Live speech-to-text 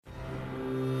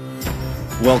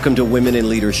Welcome to Women in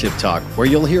Leadership Talk, where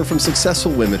you'll hear from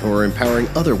successful women who are empowering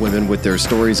other women with their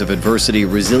stories of adversity,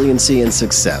 resiliency, and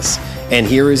success. And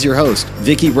here is your host,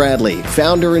 Vicki Bradley,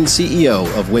 founder and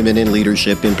CEO of Women in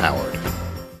Leadership Empowered.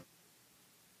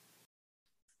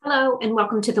 Hello, and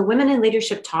welcome to the Women in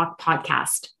Leadership Talk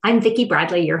podcast. I'm Vicki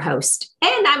Bradley, your host,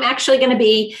 and I'm actually going to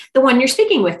be the one you're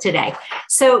speaking with today.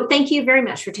 So thank you very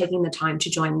much for taking the time to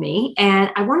join me.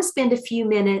 And I want to spend a few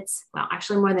minutes, well,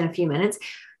 actually more than a few minutes,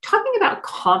 talking about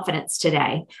confidence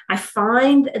today. I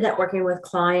find that working with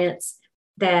clients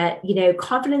that,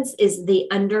 confidence is the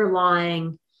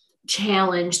underlying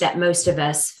challenge that most of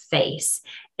us face.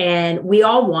 And we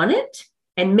all want it.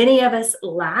 And many of us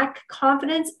lack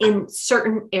confidence in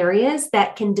certain areas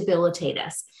that can debilitate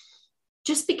us.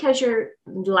 Just because you're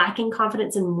lacking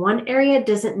confidence in one area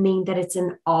doesn't mean that it's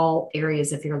in all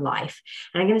areas of your life.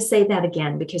 And I'm going to say that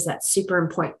again because that's super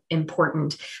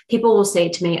important. People will say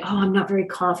to me, oh, I'm not very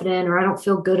confident, or I don't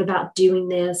feel good about doing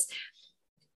this.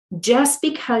 Just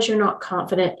because you're not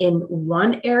confident in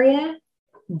one area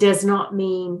does not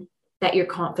mean that you're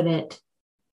confident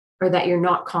or that you're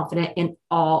not confident in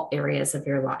all areas of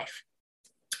your life.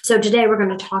 So today we're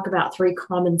going to talk about 3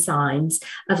 common signs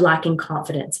of lacking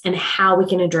confidence and how we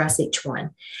can address each one.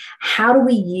 How do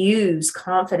we use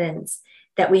confidence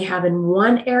that we have in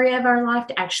one area of our life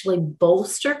to actually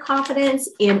bolster confidence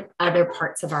in other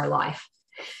parts of our life?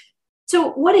 So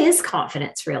what is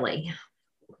confidence really?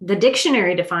 The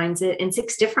dictionary defines it in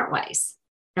 6 different ways.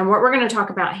 And what we're going to talk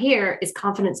about here is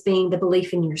confidence being the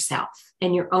belief in yourself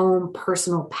and your own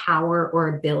personal power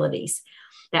or abilities,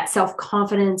 that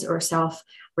self-confidence or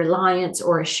self-reliance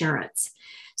or assurance.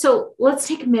 So let's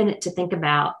take a minute to think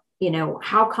about,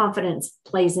 how confidence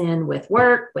plays in with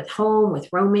work, with home, with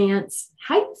romance.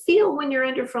 How do you feel when you're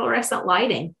under fluorescent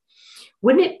lighting?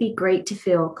 Wouldn't it be great to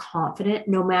feel confident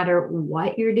no matter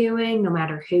what you're doing, no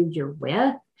matter who you're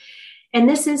with? And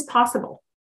this is possible.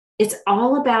 It's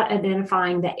all about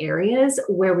identifying the areas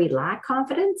where we lack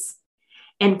confidence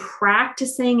and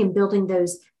practicing and building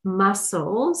those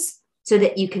muscles so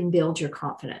that you can build your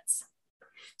confidence.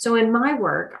 So in my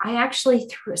work, I actually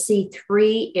see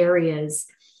 3 areas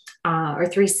or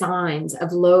 3 signs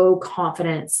of low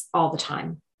confidence all the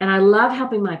time. And I love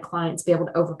helping my clients be able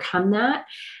to overcome that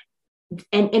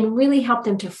and really help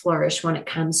them to flourish when it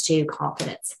comes to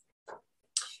confidence.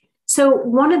 So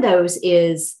one of those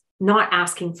is not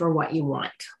asking for what you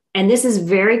want. And this is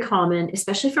very common,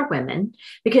 especially for women,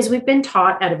 because we've been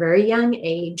taught at a very young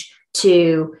age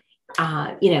to,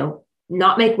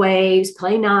 not make waves,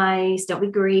 play nice, don't be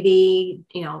greedy.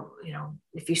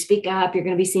 If you speak up, you're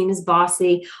going to be seen as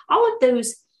bossy. All of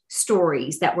those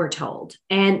stories that we're told.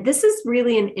 And this is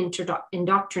really an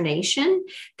indoctrination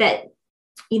that,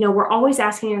 we're always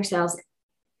asking ourselves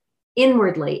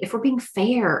inwardly, if we're being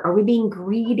fair, are we being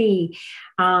greedy?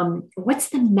 What's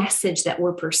the message that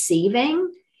we're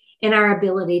perceiving in our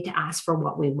ability to ask for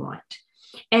what we want?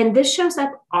 And this shows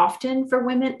up often for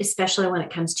women, especially when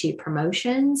it comes to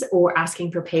promotions or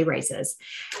asking for pay raises.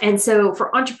 And so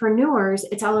for entrepreneurs,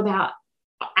 it's all about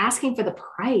asking for the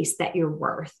price that you're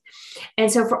worth.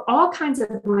 And so for all kinds of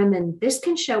women, this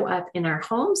can show up in our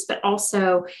homes, but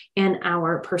also in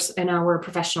our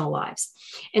professional lives.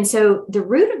 And so the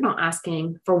root of not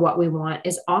asking for what we want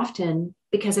is often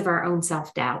because of our own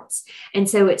self-doubts. And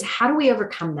so it's how do we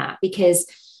overcome that? Because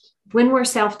when we're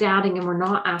self-doubting and we're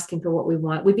not asking for what we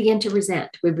want, we begin to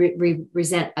resent. We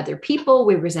resent other people,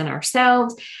 we resent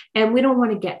ourselves, and we don't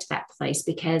want to get to that place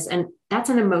and that's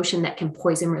an emotion that can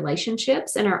poison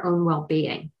relationships and our own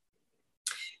well-being.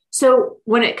 So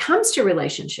when it comes to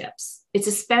relationships, it's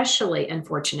especially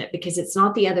unfortunate because it's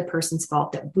not the other person's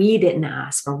fault that we didn't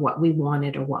ask for what we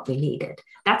wanted or what we needed.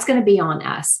 That's going to be on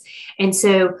us. And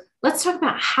so let's talk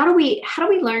about how do we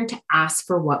learn to ask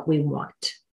for what we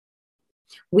want?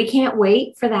 We can't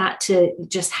wait for that to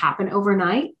just happen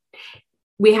overnight.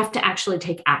 We have to actually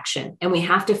take action, and we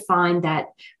have to find that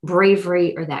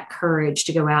bravery or that courage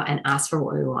to go out and ask for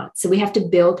what we want. So we have to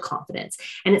build confidence.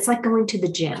 And it's like going to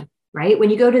the gym, right? When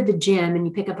you go to the gym and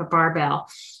you pick up a barbell,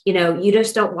 you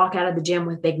just don't walk out of the gym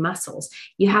with big muscles.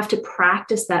 You have to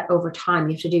practice that over time.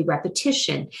 You have to do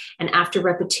repetition. And after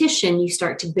repetition, you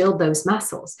start to build those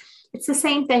muscles. It's the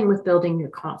same thing with building your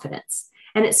confidence.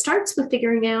 And it starts with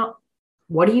figuring out,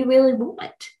 what do you really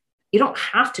want? You don't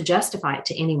have to justify it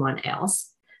to anyone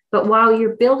else. But while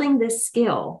you're building this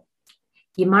skill,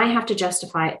 you might have to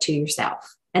justify it to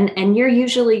yourself. And you're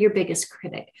usually your biggest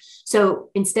critic. So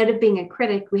instead of being a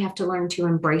critic, we have to learn to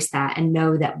embrace that and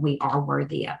know that we are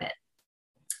worthy of it.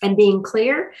 And being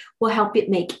clear will help it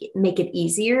make it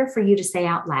easier for you to say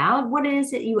out loud, what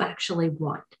is it you actually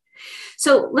want?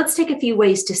 So let's take a few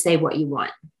ways to say what you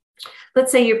want.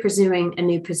 Let's say you're pursuing a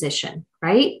new position,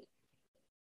 right?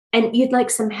 And you'd like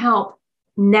some help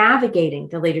navigating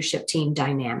the leadership team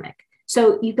dynamic.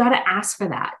 So you've got to ask for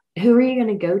that. Who are you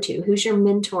going to go to? Who's your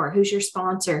mentor? Who's your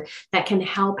sponsor that can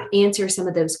help answer some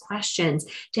of those questions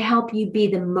to help you be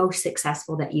the most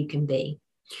successful that you can be?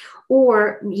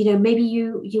 Or, maybe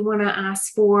you want to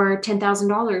ask for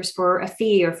 $10,000 for a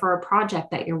fee or for a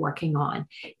project that you're working on.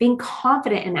 Being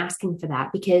confident in asking for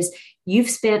that because you've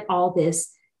spent all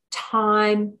this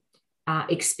time,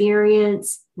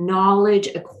 experience, knowledge,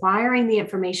 acquiring the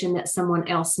information that someone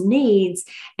else needs,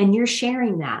 and you're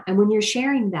sharing that. And when you're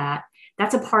sharing that,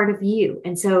 that's a part of you.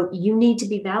 And so you need to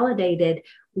be validated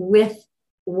with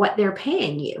what they're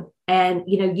paying you. And,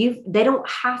 they don't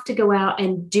have to go out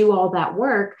and do all that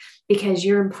work because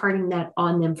you're imparting that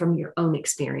on them from your own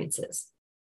experiences.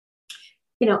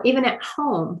 Even at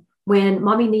home, when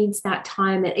mommy needs that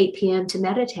time at 8 p.m. to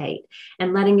meditate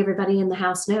and letting everybody in the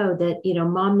house know that,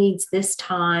 mom needs this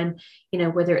time,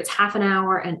 whether it's half an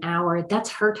hour,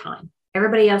 that's her time.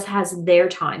 Everybody else has their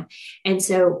time. And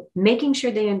so making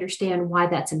sure they understand why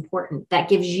that's important, that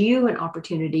gives you an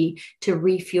opportunity to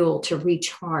refuel, to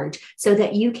recharge so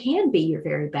that you can be your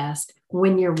very best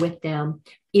when you're with them,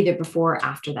 either before or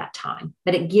after that time,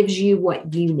 but it gives you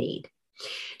what you need.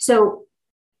 So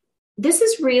this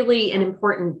is really an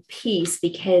important piece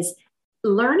because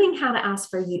learning how to ask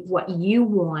for what you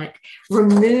want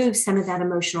removes some of that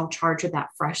emotional charge or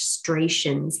that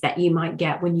frustrations that you might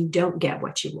get when you don't get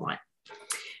what you want.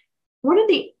 One of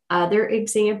the other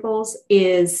examples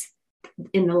is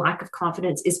in the lack of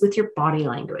confidence is with your body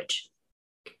language.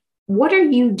 What are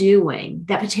you doing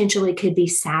that potentially could be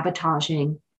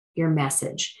sabotaging your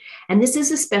message? And this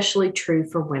is especially true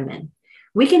for women.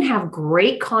 We can have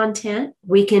great content.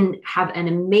 We can have an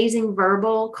amazing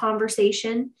verbal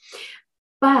conversation,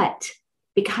 but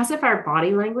because of our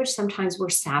body language, sometimes we're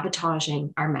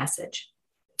sabotaging our message.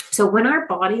 So when our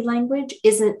body language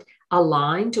isn't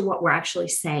aligned to what we're actually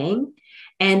saying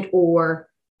and or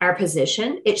our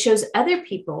position, it shows other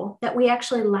people that we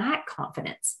actually lack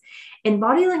confidence. And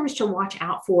body language to watch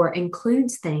out for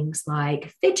includes things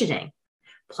like fidgeting,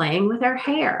 playing with our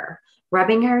hair,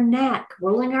 rubbing our neck,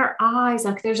 rolling our eyes.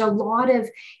 Like there's a lot of,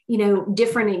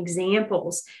 different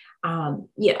examples.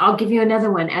 I'll give you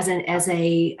another one as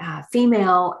a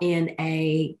female in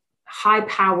a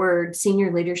high-powered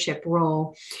senior leadership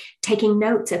role, taking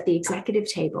notes at the executive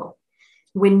table.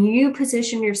 When you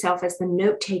position yourself as the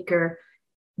note taker,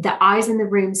 the eyes in the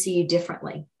room see you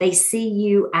differently. They see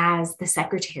you as the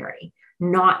secretary,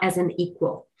 not as an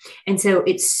equal. And so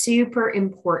it's super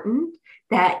important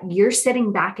that you're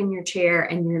sitting back in your chair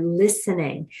and you're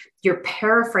listening, you're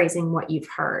paraphrasing what you've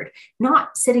heard,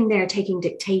 not sitting there taking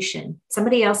dictation.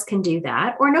 Somebody else can do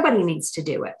that, or nobody needs to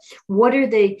do it. What are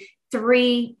the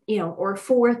 3, or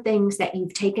 4 things that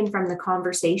you've taken from the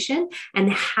conversation,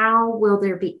 and how will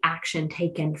there be action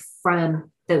taken from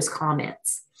those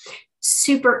comments?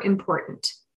 Super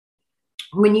important.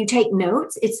 When you take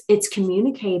notes, it's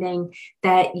communicating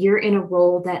that you're in a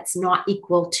role that's not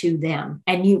equal to them,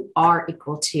 and you are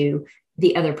equal to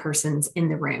the other persons in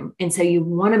the room. And so you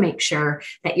want to make sure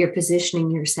that you're positioning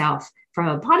yourself from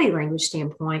a body language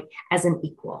standpoint as an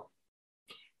equal.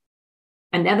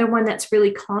 Another one that's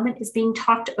really common is being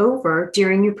talked over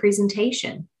during your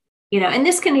presentation. And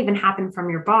this can even happen from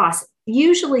your boss.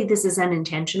 Usually this is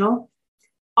unintentional.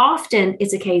 Often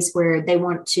it's a case where they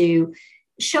want to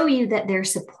show you that they're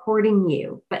supporting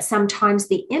you, but sometimes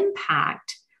the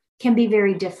impact can be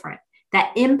very different.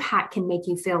 That impact can make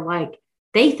you feel like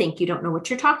they think you don't know what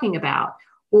you're talking about.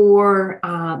 Or,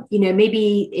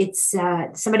 maybe it's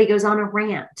somebody goes on a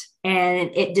rant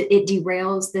and it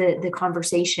derails the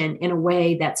conversation in a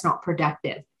way that's not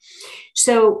productive.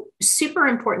 So super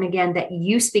important, again, that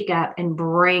you speak up and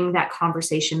bring that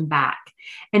conversation back,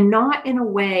 and not in a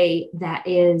way that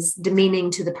is demeaning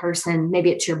to the person.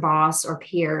 Maybe it's your boss or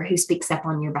peer who speaks up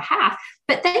on your behalf,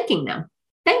 but thanking them.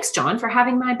 Thanks, John, for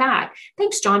having my back.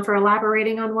 Thanks, John, for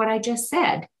elaborating on what I just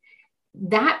said.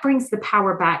 That brings the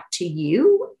power back to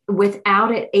you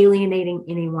without it alienating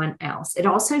anyone else. It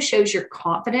also shows your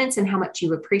confidence and how much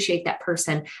you appreciate that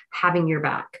person having your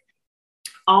back.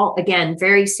 All, again,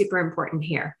 very super important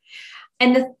here.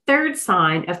 And the third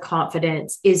sign of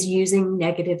confidence is using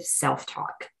negative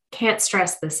self-talk. Can't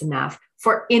stress this enough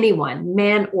for anyone,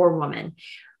 man or woman.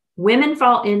 Women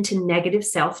fall into negative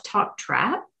self-talk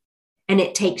trap, and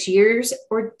it takes years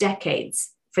or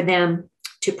decades for them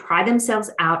to pry themselves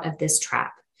out of this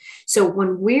trap. So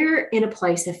when we're in a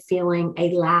place of feeling a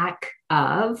lack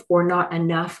of or not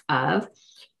enough of,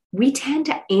 we tend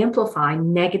to amplify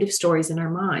negative stories in our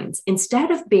minds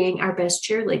instead of being our best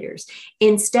cheerleaders,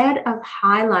 instead of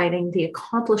highlighting the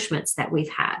accomplishments that we've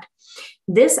had.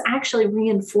 This actually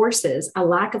reinforces a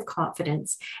lack of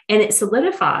confidence, and it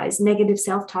solidifies negative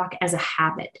self-talk as a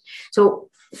habit. So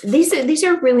these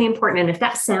are really important. And if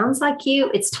that sounds like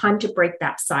you, it's time to break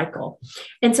that cycle.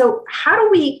 And so how do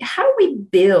we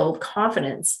build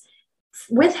confidence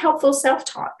with helpful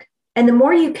self-talk? And the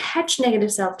more you catch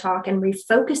negative self-talk and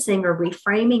refocusing or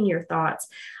reframing your thoughts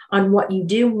on what you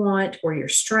do want or your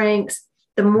strengths,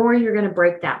 the more you're going to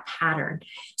break that pattern.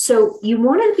 So you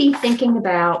want to be thinking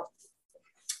about,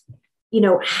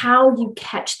 how you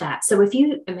catch that. So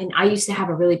I used to have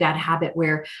a really bad habit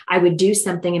where I would do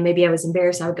something and maybe I was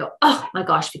embarrassed. I would go, oh my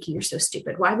gosh, Vicki, you're so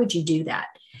stupid. Why would you do that?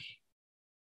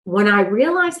 When I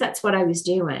realized that's what I was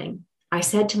doing, I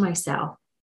said to myself,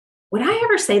 would I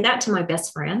ever say that to my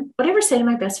best friend? Would I ever say to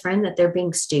my best friend that they're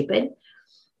being stupid?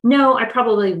 No, I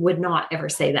probably would not ever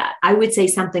say that. I would say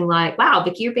something like, wow,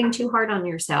 Vicki, you're being too hard on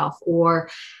yourself. Or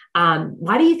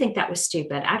why do you think that was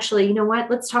stupid? Actually, you know what?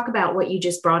 Let's talk about what you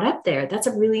just brought up there. That's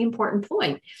a really important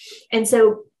point. And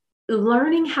so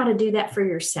learning how to do that for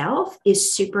yourself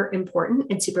is super important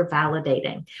and super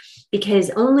validating, because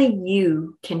only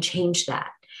you can change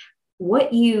that.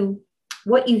 What you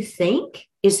think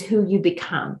is who you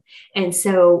become. And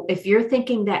so if you're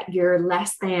thinking that you're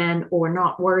less than or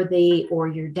not worthy or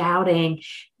you're doubting,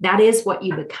 that is what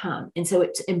you become. And so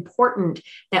it's important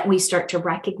that we start to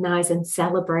recognize and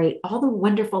celebrate all the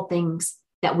wonderful things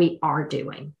that we are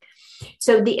doing.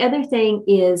 So the other thing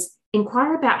is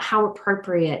inquire about how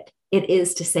appropriate it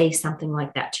is to say something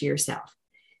like that to yourself.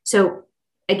 So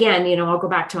again, I'll go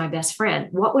back to my best friend.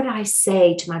 What would I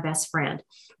say to my best friend?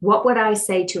 What would I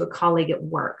say to a colleague at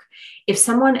work? If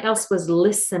someone else was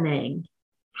listening,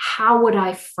 how would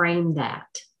I frame that?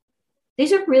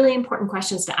 These are really important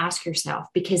questions to ask yourself,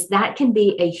 because that can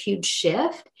be a huge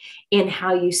shift in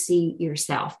how you see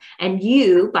yourself. And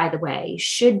you, by the way,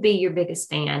 should be your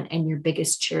biggest fan and your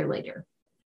biggest cheerleader.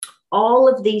 All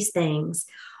of these things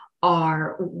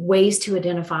are ways to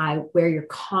identify where your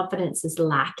confidence is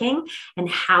lacking and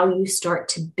how you start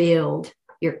to build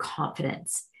your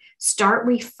confidence. Start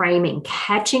reframing,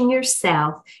 catching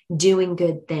yourself doing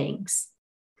good things.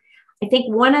 I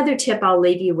think one other tip I'll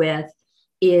leave you with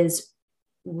is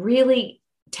really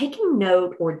taking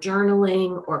note or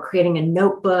journaling or creating a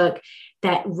notebook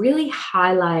that really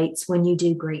highlights when you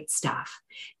do great stuff.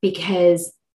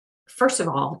 Because first of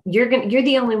all, you're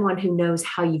the only one who knows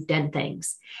how you've done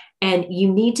things. And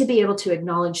you need to be able to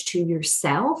acknowledge to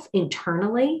yourself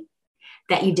internally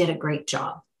that you did a great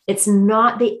job. It's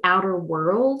not the outer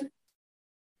world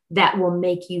that will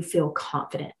make you feel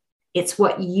confident. It's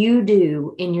what you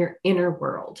do in your inner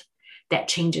world that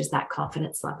changes that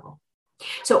confidence level.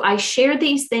 So I share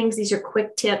these things. These are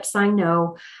quick tips, I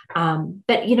know.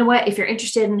 But you know what? If you're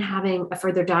interested in having a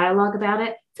further dialogue about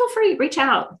it, feel free, reach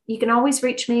out. You can always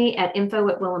reach me at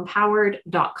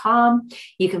info@willempowered.com.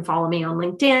 You can follow me on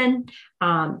LinkedIn.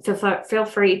 Feel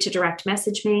free to direct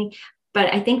message me.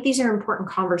 But I think these are important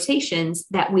conversations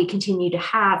that we continue to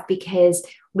have, because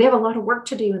we have a lot of work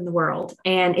to do in the world.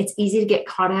 And it's easy to get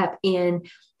caught up in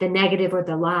the negative or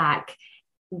the lack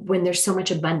when there's so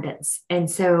much abundance. And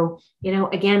so,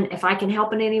 again, if I can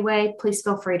help in any way, please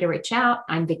feel free to reach out.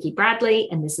 I'm Vicki Bradley,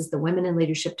 and this is the Women in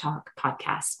Leadership Talk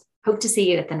podcast. Hope to see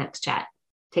you at the next chat.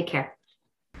 Take care.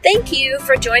 Thank you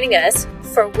for joining us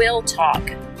for Will Talk,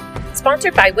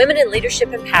 sponsored by Women in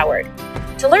Leadership Empowered.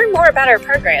 To learn more about our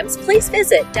programs, please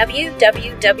visit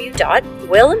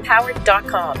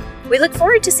www.willempowered.com. We look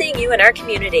forward to seeing you in our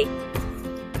community.